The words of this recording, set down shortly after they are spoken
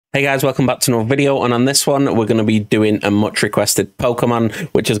Hey guys, welcome back to another video, and on this one we're going to be doing a much requested Pokemon,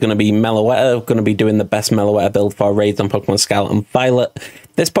 which is going to be Meloetta. We're going to be doing the best Meloetta build for raids on Pokemon Scarlet and Violet.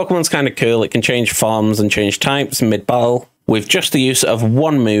 This Pokemon's kind of cool. It can change forms and change types mid-battle with just the use of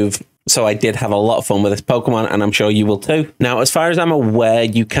one move. So I did have a lot of fun with this Pokemon, and I'm sure you will too. Now, as far as I'm aware,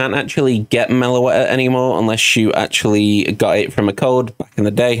 you can't actually get Meloetta anymore unless you actually got it from a code back in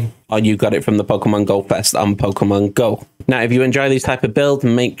the day, or you got it from the Pokemon Go Fest on Pokemon Go. Now, if you enjoy these type of builds,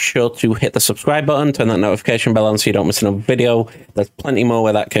 make sure to hit the subscribe button, turn that notification bell on so you don't miss another video. There's plenty more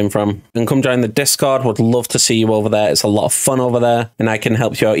where that came from. And come join the Discord. Would love to see you over there. It's a lot of fun over there, and I can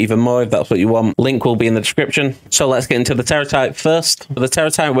help you out even more if that's what you want. Link will be in the description. So let's get into the Tera Type first. For the Tera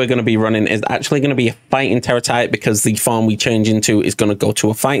Type we're going to be running is actually going to be a fighting Tera Type, because the form we change into is going to go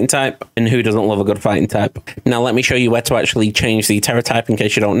to a fighting type, and who doesn't love a good fighting type? Now let me show you where to actually change the Tera Type in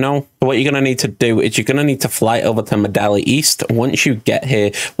case you don't know. So what you're going to need to do is you're going to need to fly over to Medallia East. Once you get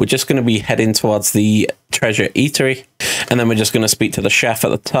here, we're just going to be heading towards the treasure eatery, and then we're just going to speak to the chef at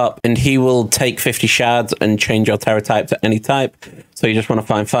the top, and he will take 50 shards and change your Tera Type to any type. So you just want to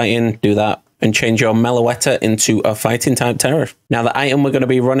find fighting, do that, and change your Meloetta into a fighting type Tera. Now the item we're going to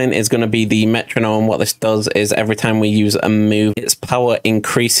be running is going to be the metronome. What this does is every time we use a move, its power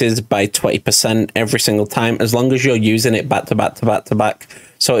increases by 20% every single time, as long as you're using it back to back to back to back.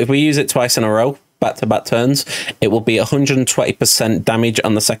 So if we use it twice in a row, back-to-back turns, it will be 120% damage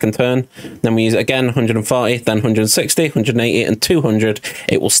on the second turn. Then we use it again, 140, then 160, 180, and 200.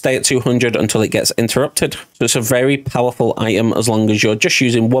 It will stay at 200 until it gets interrupted. So it's a very powerful item as long as you're just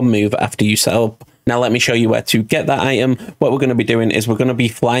using one move after you set up. Now let me show you where to get that item. What we're going to be doing is we're going to be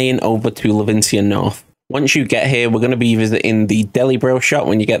flying over to Levincia North. Once you get here, we're going to be visiting the Deli Bro shop.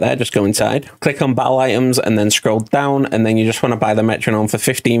 When you get there, just go inside, click on battle items, and then scroll down, and then you just want to buy the metronome for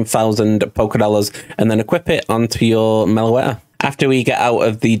 15,000 Pokedollars, and then equip it onto your Meloetta. After we get out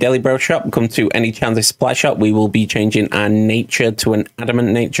of the Deli Bro shop, come to any Chansey supply shop, we will be changing our nature to an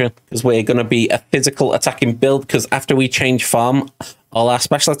adamant nature, because we're going to be a physical attacking build, because after we change form, all our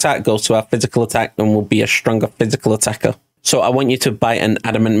special attack goes to our physical attack, and we'll be a stronger physical attacker. So I want you to buy an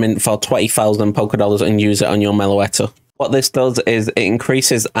adamant mint for 20,000 Pokedollars and use it on your Meloetta. What this does is it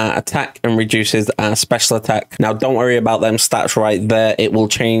increases our attack and reduces our special attack. Now don't worry about them stats right there. It will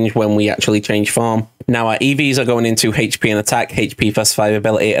change when we actually change form. Now our EVs are going into HP and attack, HP for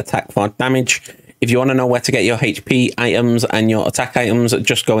survivability, attack for damage. If you want to know where to get your HP items and your attack items,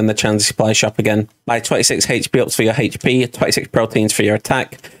 just go in the Chansey supply shop again. Buy 26 HP ups for your HP, 26 proteins for your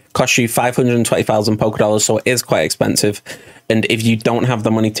attack. Costs you 520,000 Pokedollars, so it is quite expensive. And if you don't have the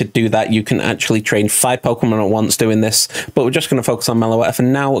money to do that, you can actually train 5 Pokemon at once doing this. But we're just going to focus on Meloetta for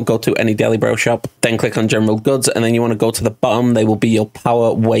now. Go to any Deli Bro shop, then click on General Goods, and then you want to go to the bottom. They will be your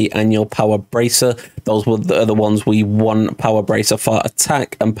Power Weight and your Power Bracer. Those were the ones we want: Power Bracer for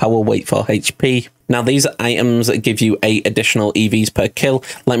attack and Power Weight for HP. Now these items give you 8 additional EVs per kill.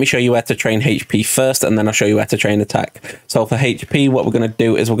 Let me show you where to train HP first, and then I'll show you where to train attack. So for HP, what we're going to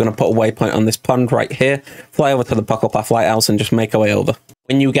do is we're going to put a waypoint on this pond right here, fly over to the Pokepath Lighthouse, and just make our way over.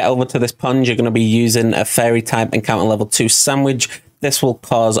 When you get over to this pond, you're going to be using a Fairy type encounter level 2 sandwich. This will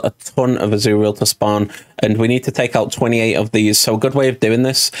cause a ton of Azurill to spawn, and we need to take out 28 of these. So a good way of doing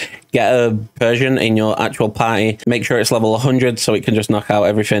this, get a Persian in your actual party, make sure it's level 100 so it can just knock out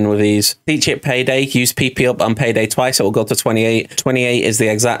everything with ease. Teach it Payday, use PP up on Payday twice, it will go to 28. 28 is the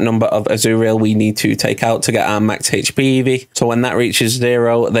exact number of Azurill we need to take out to get our max HP EV. So when that reaches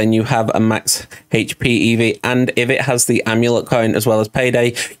 0, then you have a max HP EV, and if it has the amulet coin as well as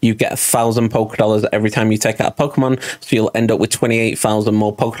Payday, you get 1,000 Pokedollars every time you take out a Pokemon, so you'll end up with 28,000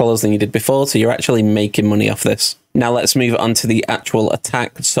 more Pokedollars than you did before, so you're actually making money off this. Now let's move on to the actual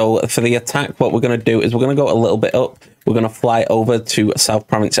attack. So for the attack, what we're going to do is we're going to go a little bit up. We're going to fly over to South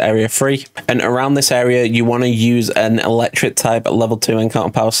Province Area 3. And around this area, you want to use an electric type level 2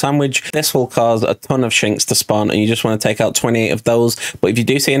 encounter power sandwich. This will cause a ton of Shinx to spawn, and you just want to take out 28 of those. But if you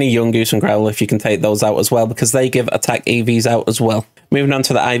do see any Yungoos and Growlithe, you can take those out as well, because they give attack EVs out as well. Moving on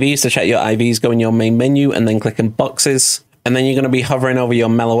to the IVs. To check your IVs, go in your main menu and then click in boxes. And then you're going to be hovering over your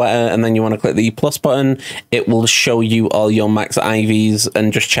Meloetta, and then you want to click the plus button. It will show you all your max IVs,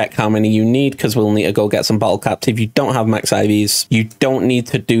 and just check how many you need, because we'll need to go get some bottle caps. If you don't have max IVs, you don't need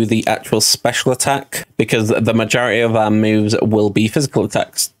to do the actual special attack, because the majority of our moves will be physical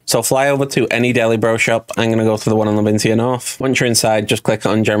attacks. So fly over to any Deli Bro shop. I'm going to go to the one on Levincia North. Once you're inside, just click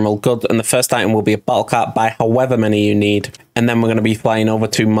on General Goods, and the first item will be a bottle cap. Buy however many you need. And then we're going to be flying over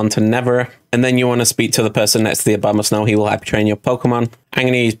to Montenevera. And then you want to speak to the person next to the Obama Snow. He will hyper train your Pokemon. I'm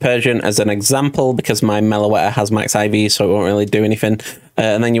going to use Persian as an example because my Meloetta has max IV, so it won't really do anything.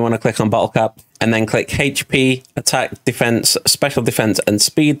 and then you want to click on bottle cap, and then click HP, attack, defense, special defense, and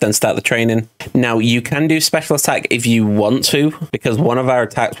speed, then start the training. Now, you can do special attack if you want to, because one of our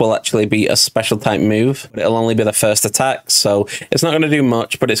attacks will actually be a special type move, but it'll only be the first attack, so it's not going to do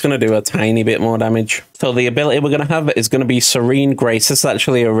much, but it's going to do a tiny bit more damage. So the ability we're going to have is going to be Serene Grace. This is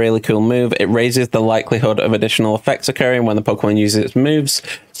actually a really cool move. It raises the likelihood of additional effects occurring when the Pokemon uses its moves.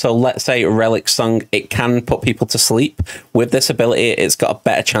 So let's say Relic Song, it can put people to sleep. With this ability, it's got a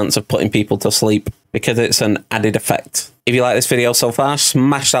better chance of putting people to sleep because it's an added effect. If you like this video so far,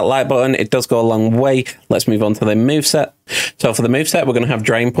 smash that like button. It does go a long way. Let's move on to the moveset. So for the moveset, we're going to have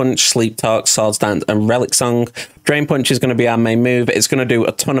Drain Punch, Sleep Talk, Swords Dance, and Relic Song. Drain Punch is going to be our main move. It's going to do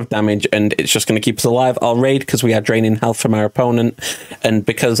a ton of damage, and it's just going to keep us alive all raid because we are draining health from our opponent. And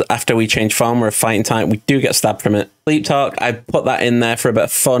because after we change form, we're a fighting type, we do get stabbed from it. Sleep Talk, I put that in there for a bit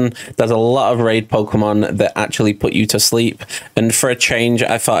of fun. There's a lot of raid Pokemon that actually put you to sleep. And for a change,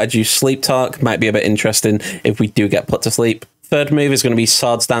 I thought I'd use Sleep Talk. Might be a bit interesting if we do get put to sleep. Third move is going to be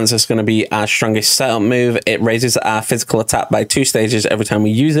Swords Dance. It's going to be our strongest setup move. It raises our physical attack by 2 stages every time we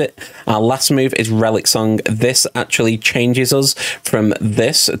use it. Our last move is Relic Song. This actually changes us from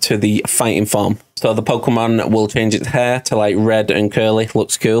this to the fighting form. So the Pokemon will change its hair to like red and curly.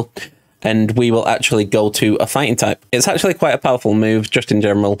 Looks cool. And we will actually go to a fighting type. It's actually quite a powerful move just in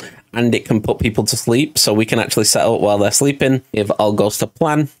general, and it can put people to sleep. So we can actually set up while they're sleeping if all goes to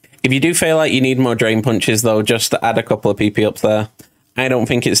plan. If you do feel like you need more Drain Punches, though, just add a couple of PP ups there. I don't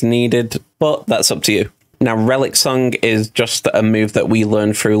think it's needed, but that's up to you. Now, Relic Song is just a move that we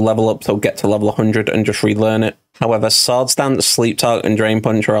learn through level up, so get to level 100 and just relearn it. However, Swords Dance, Sleep Talk, and Drain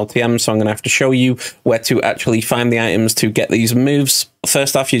Punch are LTM, so I'm going to have to show you where to actually find the items to get these moves.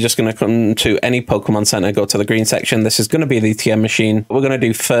 First off, you're just going to come to any Pokemon Center, go to the green section. This is going to be the TM machine. What we're going to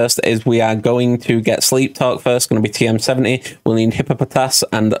do first is we are going to get Sleep Talk first, going to be TM 70. We'll need Hippopotas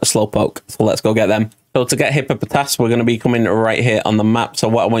and Slowpoke, so let's go get them. So to get Hippopotas, we're going to be coming right here on the map. So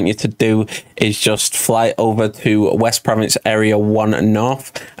what I want you to do is just fly over to West Province Area 1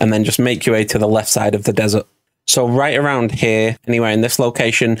 North, and then just make your way to the left side of the desert. So right around here, anywhere in this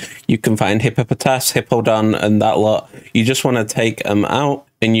location, you can find Hippopotas, Hippowdon, and that lot. You just want to take them out,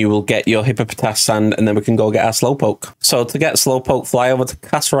 and you will get your Hippopotas sand, and then we can go get our Slowpoke. So to get Slowpoke, fly over to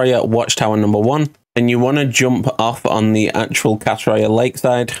Casseroya Watchtower number 1, and you want to jump off on the actual Casseroya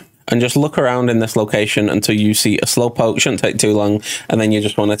Lakeside, and just look around in this location until you see a Slowpoke. Shouldn't take too long, and then you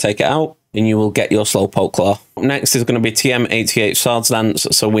just want to take it out, and you will get your Slowpoke Claw. Next is going to be TM88 Swords Dance,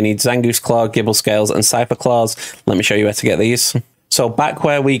 so we need Zangoose Claw, Gibble Scales, and Cypher Claws. Let me show you where to get these. So back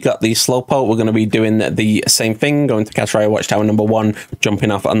where we got the Slowpoke, we're going to be doing the same thing, going to Casseroya Watchtower number 1,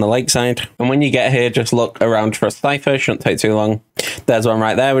 jumping off on the lakeside. And when you get here, just look around for a Cypher. Shouldn't take too long. There's one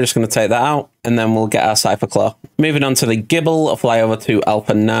right there. We're just going to take that out, and then we'll get our Cypher Claw. Moving on to the Gibble, I'll fly over to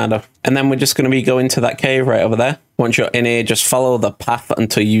Alphanada. And then we're just going to be going to that cave right over there. Once you're in here, just follow the path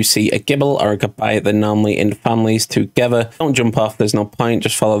until you see a Gibble or a Goodbye. They're normally in families together. Don't jump off, there's no point,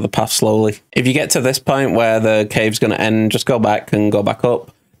 just follow the path slowly. If you get to this point where the cave's going to end, just go back and go back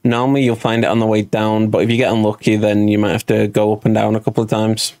up. Normally you'll find it on the way down, but if you get unlucky, then you might have to go up and down a couple of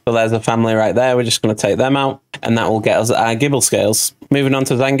times. So there's a family right there. We're just going to take them out, and that will get us our Gibble Scales. Moving on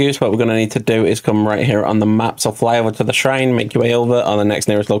to Zangoose, what we're going to need to do is come right here on the map. So fly over to the shrine, make your way over on the next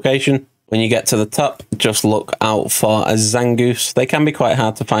nearest location. When you get to the top, just look out for a Zangoose. They can be quite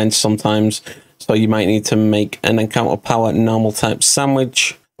hard to find sometimes, so you might need to make an Encounter Power normal type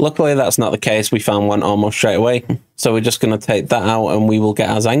sandwich. Luckily, that's not the case. We found one almost straight away. So we're just going to take that out, and we will get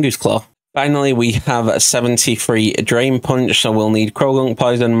our Zangoose Claw. Finally, we have a 73 Drain Punch, so we'll need Krogunk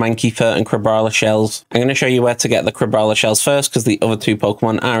Poison, Mankeyfur, and Crabrawler Shells. I'm going to show you where to get the Crabrawler Shells first, because the other 2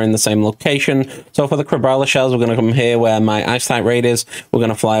 Pokemon are in the same location. So for the Crabrawler Shells, we're going to come here where my Ice Type Raid is. We're going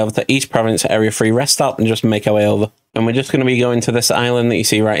to fly over to East Province Area 3 Rest Stop and just make our way over. And we're just going to be going to this island that you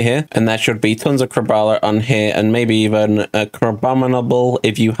see right here. And there should be tons of Crabrawler on here, and maybe even a Crabominable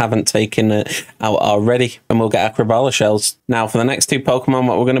if you haven't taken it out already. And we'll get our Crabrawler Shells. Now, for the next 2 Pokemon,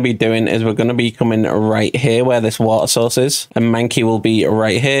 what we're going to be doing is we're going to be coming right here where this water source is. And Mankey will be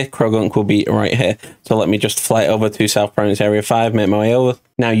right here. Krogunk will be right here. So let me just fly over to South Province Area 5, make my way over.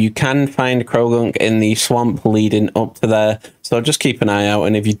 Now, you can find Krogunk in the swamp leading up to there. So just keep an eye out.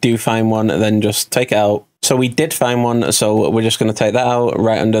 And if you do find one, then just take it out. So we did find one, so we're just going to take that out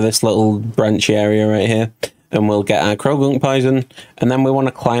right under this little branchy area right here. And we'll get our Krogunk Poison. And then we want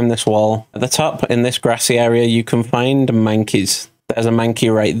to climb this wall. At the top, in this grassy area, you can find Mankeys. There's a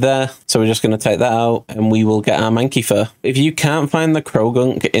Mankey right there. So we're just going to take that out, and we will get our Mankeyfur. If you can't find the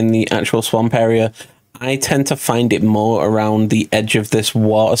Krogunk in the actual swamp area, I tend to find it more around the edge of this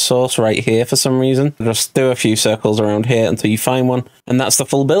water source right here for some reason. Just do a few circles around here until you find one, and that's the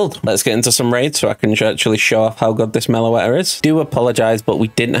full build. Let's get into some raids so I can actually show off how good this Meloetta is. Do apologize, but we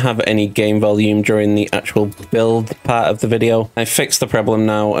didn't have any game volume during the actual build part of the video. I fixed the problem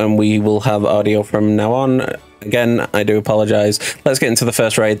now, and we will have audio from now on. Again, I do apologize. Let's get into the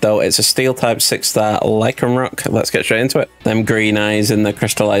first raid though. It's a steel type 6-star Lycanroc. Let's get straight into it. Them green eyes and the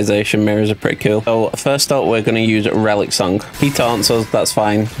crystallization mirrors are pretty cool. So first up, we're going to use Relic Song. He taunts us, that's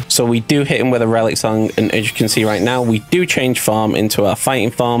fine. So we do hit him with a Relic Song, and as you can see right now, we do change form into our fighting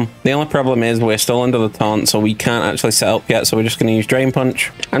form. The only problem is we're still under the taunt, so we can't actually set up yet, so we're just going to use Drain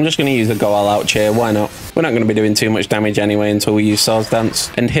Punch. I'm just going to use a Go All Out Cheer, why not? We're not going to be doing too much damage anyway until we use Swords Dance.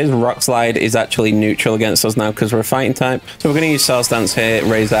 And his Rock Slide is actually neutral against us now because we're a fighting type. So we're going to use Swords Dance here,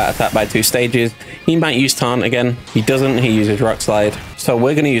 raise that attack by 2 stages. He might use Taunt again. He doesn't, he uses Rock Slide. So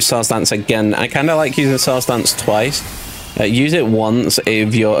we're going to use Swords Dance again. I kind of like using Swords Dance twice. Use it once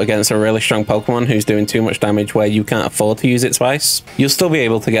if you're against a really strong Pokemon who's doing too much damage where you can't afford to use it twice. You'll still be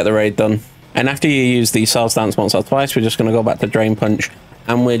able to get the raid done. And after you use the Swords Dance once or twice, we're just going to go back to Drain Punch,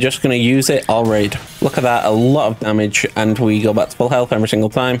 and we're just going to use it all raid. Look at that, a lot of damage, and we go back to full health every single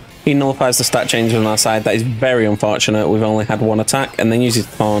time. He nullifies the stat changes on our side. That is very unfortunate. We've only had 1 attack, and then uses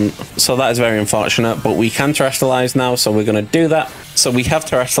Taunt. So that is very unfortunate, but we can Terrestrialize now, so we're going to do that. So we have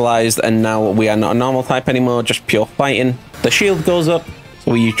Terrestrialized, and now we are not a normal type anymore, just pure fighting. The shield goes up.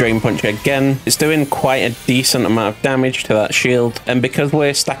 So we use Drain Punch again. It's doing quite a decent amount of damage to that shield. And because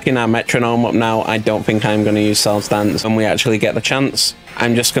we're stacking our metronome up now, I don't think I'm going to use Swords Dance when we actually get the chance.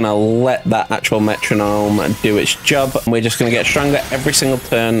 I'm just going to let that actual metronome do its job. We're just going to get stronger every single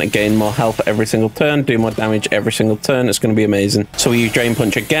turn, gain more health every single turn, do more damage every single turn. It's going to be amazing. So we use Drain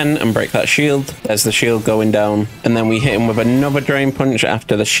Punch again and break that shield. There's the shield going down. And then we hit him with another Drain Punch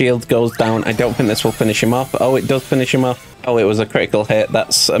after the shield goes down. I don't think this will finish him off. Oh, it does finish him off. Oh, it was a critical hit.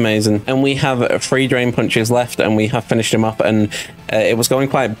 That's amazing. And we have 3 Drain Punches left, and we have finished him off. And it was going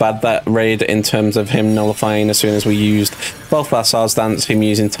quite bad, that raid, in terms of him nullifying as soon as we used both our Swords Dance, him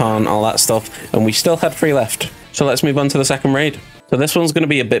using Taunt, all that stuff. And we still had 3 left. So let's move on to the second raid. So this one's going to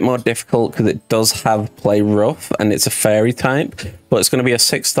be a bit more difficult because it does have Play Rough, and it's a Fairy type. But it's going to be a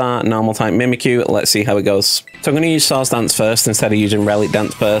 6-star normal type Mimikyu. Let's see how it goes. So I'm going to use Swords Dance first instead of using Relic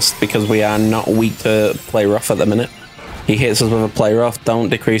Dance first, because we are not weak to Play Rough at the minute. He hits us with a Play Rough, don't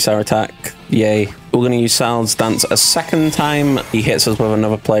decrease our attack. Yay. We're going to use Swords Dance a second time. He hits us with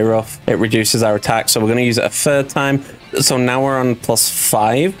another Play Rough. It reduces our attack, so we're going to use it a third time. So now we're on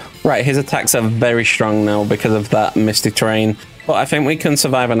 +5. Right, his attacks are very strong now because of that Misty Terrain. But I think we can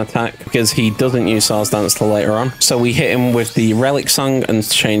survive an attack because he doesn't use Swords Dance till later on. So we hit him with the Relic Song and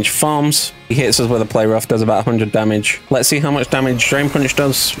change forms. He hits us with a Play Rough, does about 100 damage. Let's see how much damage Drain Punch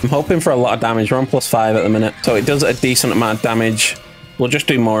does. I'm hoping for a lot of damage. We're on +5 at the minute. So it does a decent amount of damage. We'll just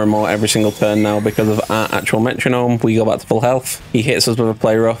do more and more every single turn now because of our actual metronome. We go back to full health. He hits us with a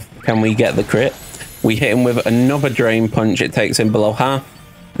Play Rough. Can we get the crit? We hit him with another Drain Punch. It takes him below half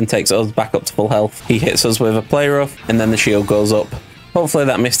and takes us back up to full health. He hits us with a Play Rough, and then the shield goes up. Hopefully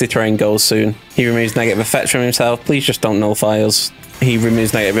that Misty Terrain goes soon. He removes negative effects from himself. Please just don't nullify us. He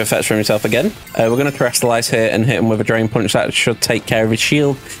removes negative effects from himself again. We're going to Terrestrialize here and hit him with a Drain Punch. That should take care of his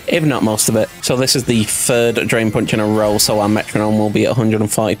shield, if not most of it. So this is the 3rd Drain Punch in a row, so our metronome will be at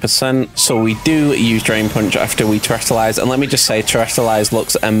 140%. So we do use Drain Punch after we Terrestrialize, and let me just say, Terrestrialize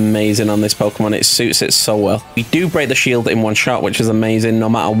looks amazing on this Pokemon. It suits it so well. We do break the shield in one shot, which is amazing. No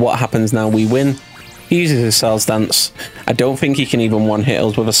matter what happens now, we win. He uses his Swords Dance. I don't think he can even one-hit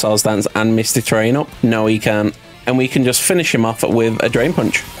us with a Swords Dance and Misty Terrain up. No, he can't. And we can just finish him off with a Drain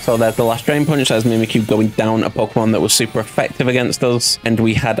Punch. So there's the last Drain Punch. There's Mimikyu going down, a Pokemon that was super effective against us. And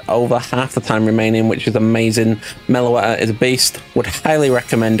we had over half the time remaining, which is amazing. Meloetta is a beast. Would highly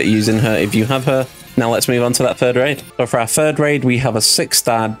recommend using her if you have her. Now let's move on to that 3rd raid. So for our 3rd raid, we have a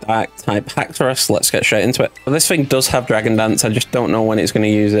 6-star Dark type Haxorus. Let's get straight into it. So this thing does have Dragon Dance. I just don't know when it's going to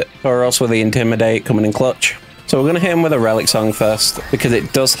use it. Or else with the Intimidate coming in clutch. So we're going to hit him with a Relic Song first, because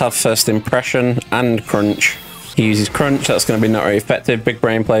it does have First Impression and Crunch. He uses Crunch. That's going to be not very effective. Big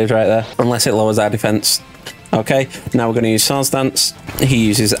brain plays right there, unless it lowers our defense. Okay, now we're going to use Swords Dance. He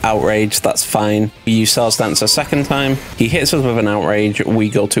uses Outrage, that's fine. We use Swords Dance a second time. He hits us with an Outrage, we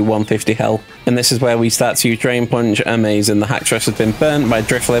go to 150 health. And this is where we start to use Drain Punch. Amazing, the Haxorus has been burnt by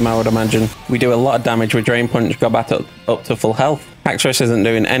Drifloon, I would imagine. We do a lot of damage with Drain Punch, go back up to full health. Haxorus isn't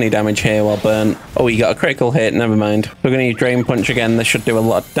doing any damage here while burnt. Oh, he got a critical hit, never mind. We're going to use Drain Punch again, this should do a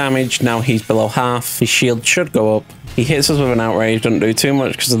lot of damage. Now he's below half, his shield should go up. He hits us with an Outrage, doesn't do too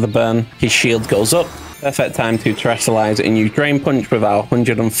much because of the burn. His shield goes up. Perfect time to terrestrialize and use Drain Punch with our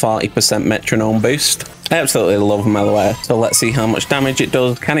 140% metronome boost. I absolutely love Meloetta, so let's see how much damage it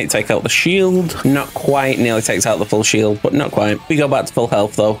does. Can it take out the shield? Not quite, nearly takes out the full shield, but not quite. We go back to full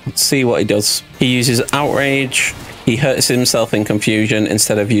health though, let's see what he does. He uses Outrage. He hurts himself in Confusion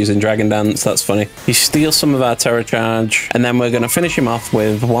instead of using Dragon Dance. That's funny. He steals some of our Terra Charge, and then we're going to finish him off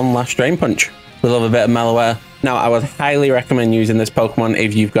with one last Drain Punch. We love a bit of Meloetta. Now, I would highly recommend using this Pokemon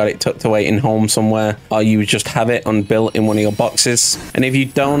if you've got it tucked away in home somewhere, or you just have it unbuilt in one of your boxes. And if you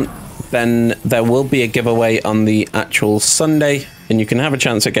don't, then there will be a giveaway on the actual Sunday, and you can have a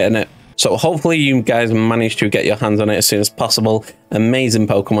chance at getting it. So hopefully you guys manage to get your hands on it as soon as possible. Amazing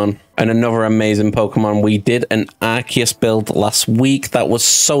Pokemon. And another amazing Pokemon. We did an Arceus build last week that was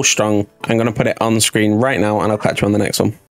so strong. I'm going to put it on screen right now, and I'll catch you on the next one.